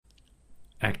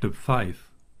act of faith.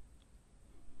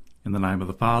 In the name of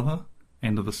the Father,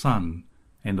 and of the Son,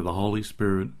 and of the Holy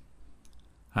Spirit.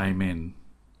 Amen.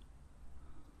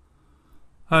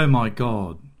 O my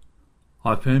God,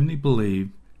 I firmly believe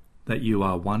that you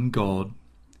are one God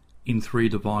in three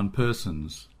divine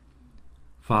persons,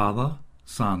 Father,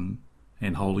 Son,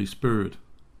 and Holy Spirit.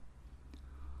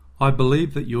 I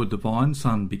believe that your divine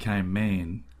Son became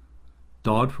man,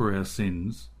 died for our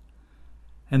sins,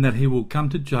 and that he will come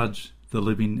to judge the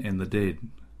living and the dead.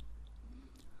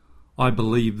 I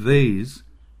believe these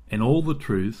and all the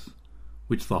truth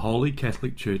which the Holy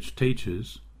Catholic Church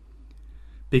teaches,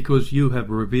 because you have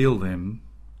revealed them,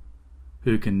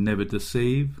 who can never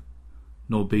deceive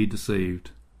nor be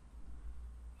deceived.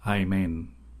 Amen.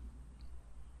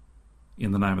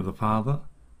 In the name of the Father,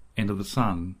 and of the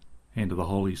Son, and of the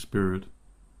Holy Spirit.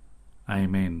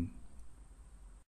 Amen.